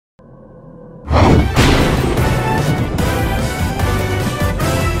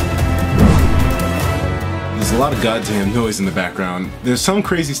lot of goddamn noise in the background. There's some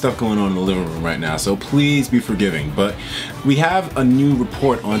crazy stuff going on in the living room right now, so please be forgiving. But we have a new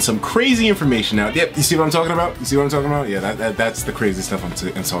report on some crazy information now. Yep, you see what I'm talking about? You see what I'm talking about? Yeah, that's the crazy stuff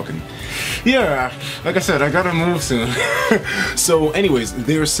I'm talking. Yeah, like I said, I gotta move soon. So anyways,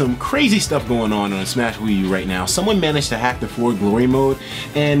 there's some crazy stuff going on Smash WiiU right now. Someone managed to hack the 4 Glory mode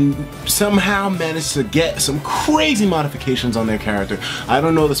and somehow managed to get some crazy modifications on their character. I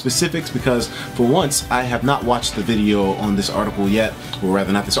don't know the specifics because for once I have not watched the video on this article yet, or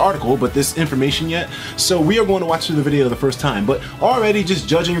rather not this article, but this information yet. So we are going to watch through the video the first time, but already just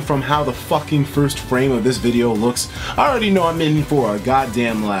judging from how the fucking first frame of this video looks, I already know I'm in for a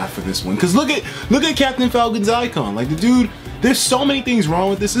goddamn laugh for this one. Cause look at Captain Falcon's icon. Like the dude, there's so many things wrong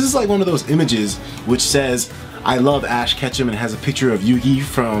with this. This is like one of those images which says, I love Ash Ketchum, and it has a picture of Yugi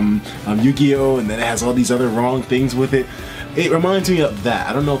from Yu-Gi-Oh! And then it has all these other wrong things with it. It reminds me of that.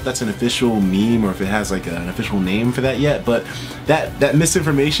 I don't know if that's an official meme or if it has like an official name for that yet, but that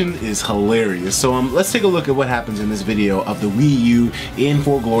misinformation is hilarious. So let's take a look at what happens in this video of the WiiU in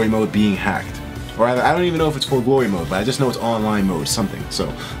 4 Glory mode being hacked. Or rather, I don't even know if it's 4 Glory mode, but I just know it's online mode or something.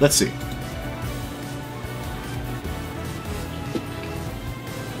 So let's see.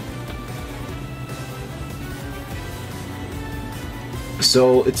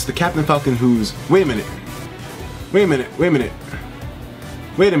 So it's the Captain Falcon who's... Wait a minute,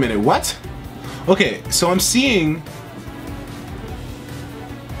 what? Okay, so I'm seeing...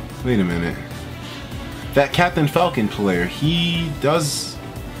 Wait a minute. That Captain Falcon player, he does...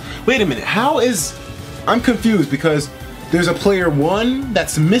 Wait a minute, how is... I'm confused because there's a player 1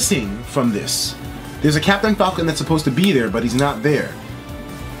 that's missing from this. There's a Captain Falcon that's supposed to be there, but he's not there.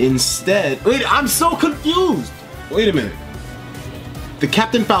 Instead... Wait, I'm so confused! Wait a minute. The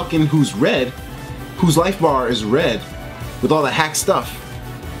Captain Falcon who's red, whose life bar is red, with all the hack stuff,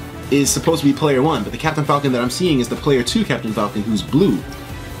 is supposed to be player 1, but the Captain Falcon that I'm seeing is the player 2 Captain Falcon who's blue.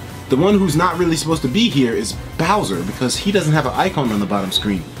 The one who's not really supposed to be here is Bowser, because he doesn't have an icon on the bottom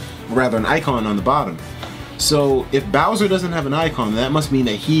screen, or rather an icon on the bottom. So if Bowser doesn't have an icon, that must mean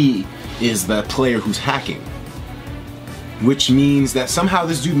that he is the player who's hacking. Which means that somehow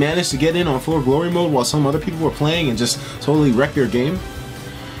this dude managed to get in on 4 Glory mode while some other people were playing and just totally wreck their game.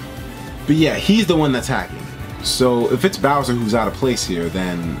 But yeah, he's the one that's hacking. So if it's Bowser who's out of place here,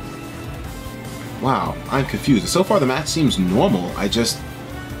 then... Wow, I'm confused. So far the match seems normal,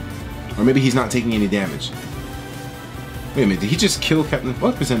 or maybe he's not taking any damage. Wait a minute, did he just kill Captain...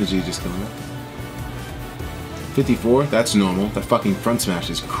 What percentage did he just kill him? 54? That's normal. That fucking front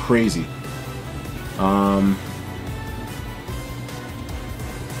smash is crazy.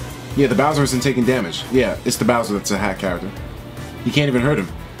 Yeah, the Bowser isn't taking damage. Yeah, it's the Bowser that's a hack character. You can't even hurt him.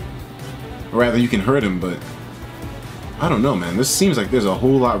 Or rather, you can hurt him, but... I don't know, man. This seems like there's a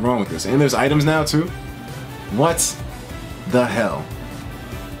whole lot wrong with this. And there's items now, too? What the hell?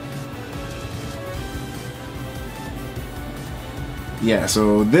 Yeah,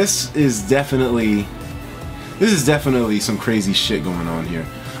 so this is definitely some crazy shit going on here.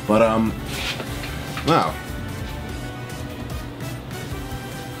 But, wow.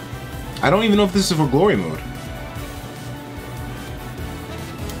 I don't even know if this is for Glory mode.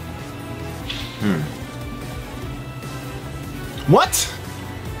 What?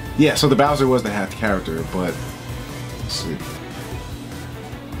 Yeah, so the Bowser was the hacked character, but let's see.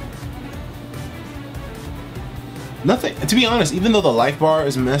 Nothing, to be honest, even though the life bar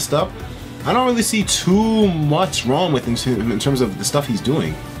is messed up, I don't really see too much wrong with him in terms of the stuff he's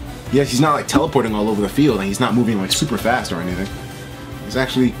doing. Yes, he's not like teleporting all over the field and he's not moving like super fast or anything. He's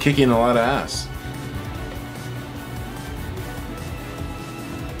actually kicking a lot of ass.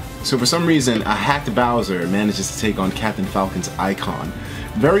 So for some reason, a hacked Bowser manages to take on Captain Falcon's icon.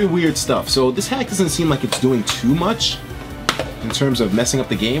 Very weird stuff. So this hack doesn't seem like it's doing too much in terms of messing up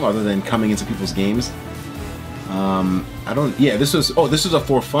the game, other than coming into people's games. Yeah, this was a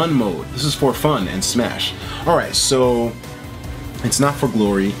for fun mode. This is for fun and Smash. Alright, so it's not for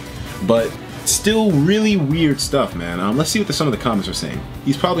glory, but still really weird stuff, man. Let's see what some of the comments are saying.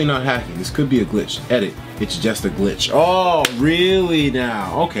 He's probably not hacking. This could be a glitch. Edit. It's just a glitch. Oh, really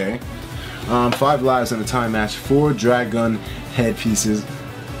now? Okay. 5 lives in a time match, 4 drag gun head pieces,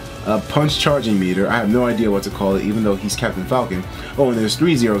 a punch charging meter. I have no idea what to call it, even though he's Captain Falcon. Oh, and there's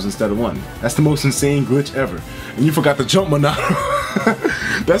 3 zeros instead of 1. That's the most insane glitch ever. And you forgot the jump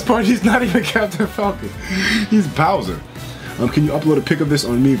Monado. Best part, he's not even Captain Falcon. He's Bowser. Can you upload a pic of this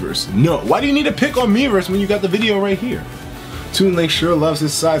on Miiverse? No. Why do you need a pic on Miiverse when you got the video right here? Toon Link sure loves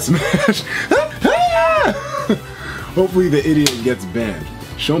his side smash. Hopefully the idiot gets banned.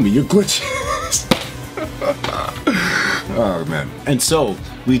 Show me your glitches. Oh man. And so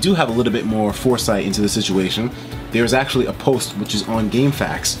we do have a little bit more foresight into the situation. There's actually a post which is on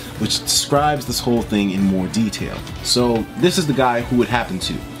GameFAQs which describes this whole thing in more detail. So this is the guy who it happened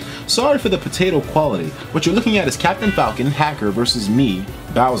to. Sorry for the potato quality. What you're looking at is Captain Falcon, hacker, versus me,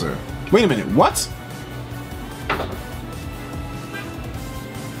 Bowser. Wait a minute, what?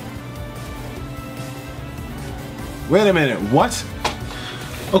 Wait a minute, what?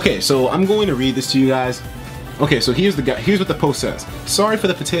 Okay, so I'm going to read this to you guys. Okay, so here's what the post says. Sorry for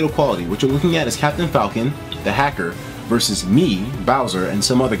the potato quality. What you're looking at is Captain Falcon, the hacker, versus me, Bowser, and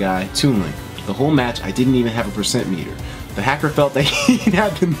some other guy, Toon Link. The whole match, I didn't even have a percent meter. The hacker felt that he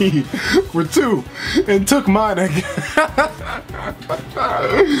had the need for 2 and took mine again.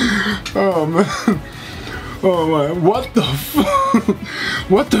 Oh man. Oh man. What the fuck?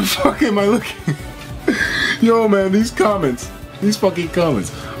 What the fuck am I looking at? Yo man, these comments. These fucking comments.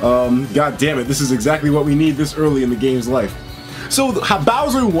 God damn it, this is exactly what we need this early in the game's life. So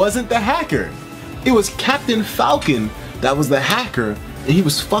Bowser wasn't the hacker. It was Captain Falcon that was the hacker, and he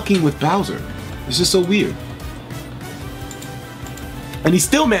was fucking with Bowser. It's just so weird. And he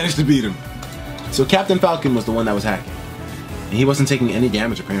still managed to beat him. So Captain Falcon was the one that was hacking. And he wasn't taking any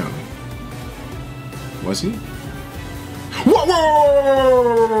damage apparently. Was he? Whoa,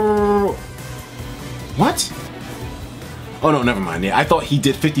 whoa! What? Oh no, never mind. Yeah, I thought he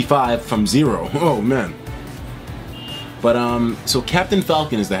did 55 from 0. Oh man. But so Captain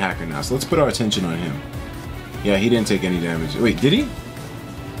Falcon is the hacker now, so let's put our attention on him. Yeah, he didn't take any damage. Wait, did he?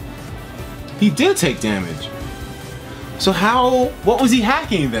 He did take damage. So what was he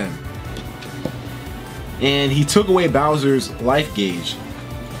hacking then? And he took away Bowser's life gauge.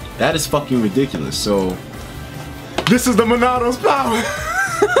 That is fucking ridiculous. So this is the Monado's power.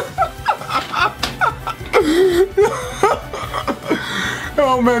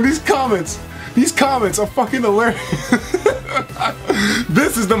 Oh man, these comments are fucking hilarious.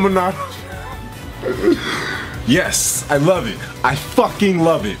 This is the Monado's. Yes, I love it. I fucking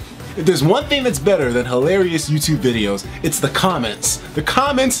love it. If there's one thing that's better than hilarious YouTube videos, it's the comments. The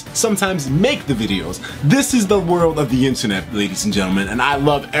comments sometimes make the videos. This is the world of the internet, ladies and gentlemen, and I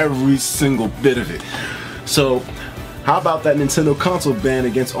love every single bit of it. So, how about that Nintendo console ban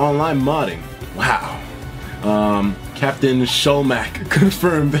against online modding? Wow. Captain Showmac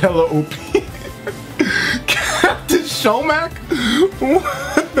confirmed hella OP. Captain Showmac?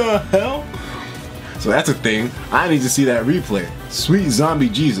 What the hell? So that's a thing. I need to see that replay. Sweet zombie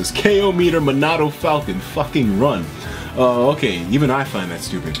Jesus. KO meter Monado Falcon. Fucking run. Okay, even I find that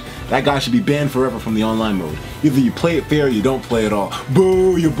stupid. That guy should be banned forever from the online mode. Either you play it fair or you don't play it all.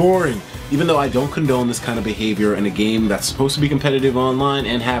 Boo, you're boring. Even though I don't condone this kind of behavior in a game that's supposed to be competitive online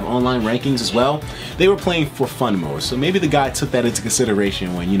and have online rankings as well, they were playing for fun mode. So maybe the guy took that into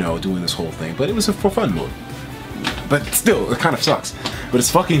consideration when, you know, doing this whole thing. But it was a for fun mode. But still, it kind of sucks. But it's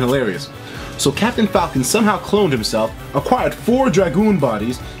fucking hilarious. So Captain Falcon somehow cloned himself, acquired 4 Dragoon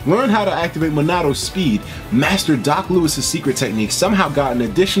bodies, learned how to activate Monado's speed, mastered Doc Lewis's secret technique, somehow got an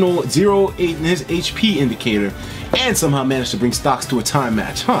additional 0.8 in his HP indicator, and somehow managed to bring stocks to a time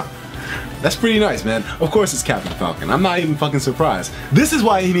match, huh? That's pretty nice, man. Of course it's Captain Falcon. I'm not even fucking surprised. This is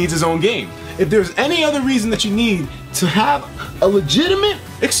why he needs his own game. If there's any other reason that you need to have a legitimate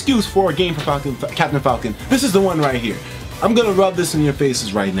excuse for a game for Captain Falcon, this is the one right here. I'm gonna rub this in your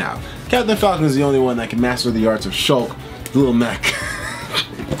faces right now. Captain Falcon is the only one that can master the arts of Shulk, the little mech.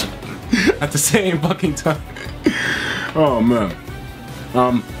 At the same fucking time. Oh man.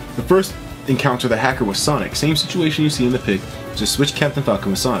 The first encounter the hacker was Sonic. Same situation you see in the pic, just switch Captain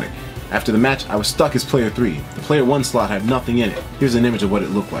Falcon with Sonic. After the match, I was stuck as player 3. The player 1 slot had nothing in it. Here's an image of what it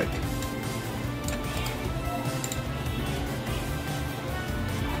looked like.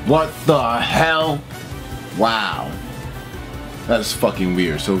 What the hell? Wow. That is fucking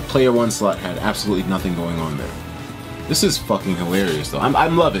weird. So player 1 slot had absolutely nothing going on there. This is fucking hilarious though. I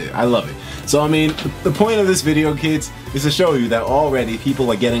love it. I love it. So I mean, the point of this video, kids, is to show you that already people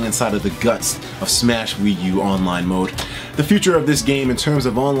are getting inside of the guts of Smash Wii U online mode. The future of this game in terms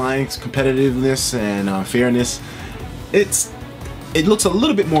of online competitiveness and fairness, it looks a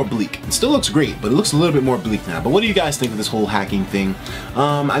little bit more bleak. It still looks great, but it looks a little bit more bleak now. But what do you guys think of this whole hacking thing?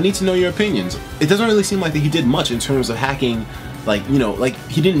 I need to know your opinions. It doesn't really seem like that he did much in terms of hacking. Like, you know, like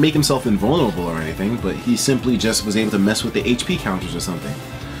he didn't make himself invulnerable or anything, but he simply just was able to mess with the HP counters or something.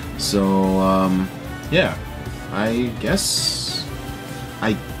 So, yeah, I guess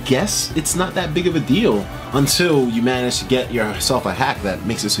it's not that big of a deal until you manage to get yourself a hack that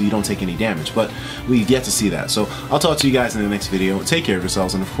makes it so you don't take any damage, but we've yet to see that. So I'll talk to you guys in the next video. Take care of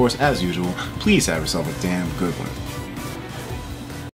yourselves, and of course, as usual, please have yourself a damn good one.